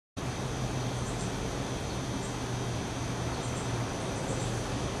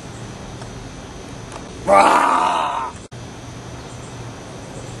Rah!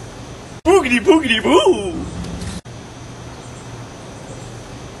 Boogity boogity boo!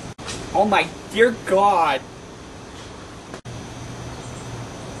 Oh my dear God!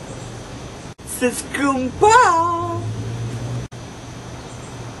 Siskumpa!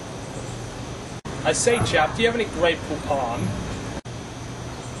 I say, chap, do you have any great poupon?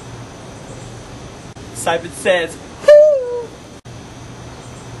 Simon says, "Woo!"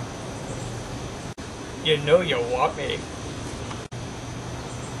 You know you want me.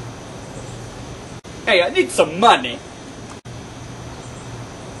 Hey, I need some money.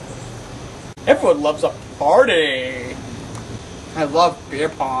 Everyone loves a party. I love beer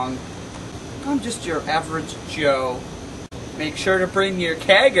pong. I'm just your average Joe. Make sure to bring your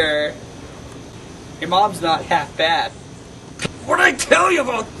kegger. Your mom's not half bad. What'd I tell you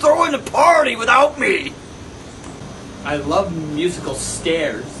about throwing a party without me? I love musical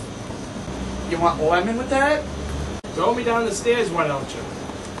stairs. You want lemon with that? Throw me down the stairs, why don't you?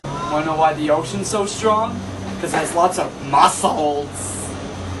 Wanna know why the ocean's so strong? Because it has lots of mussels.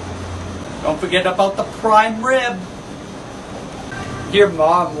 Don't forget about the prime rib. Your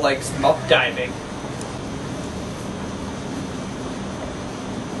mom likes muck diving.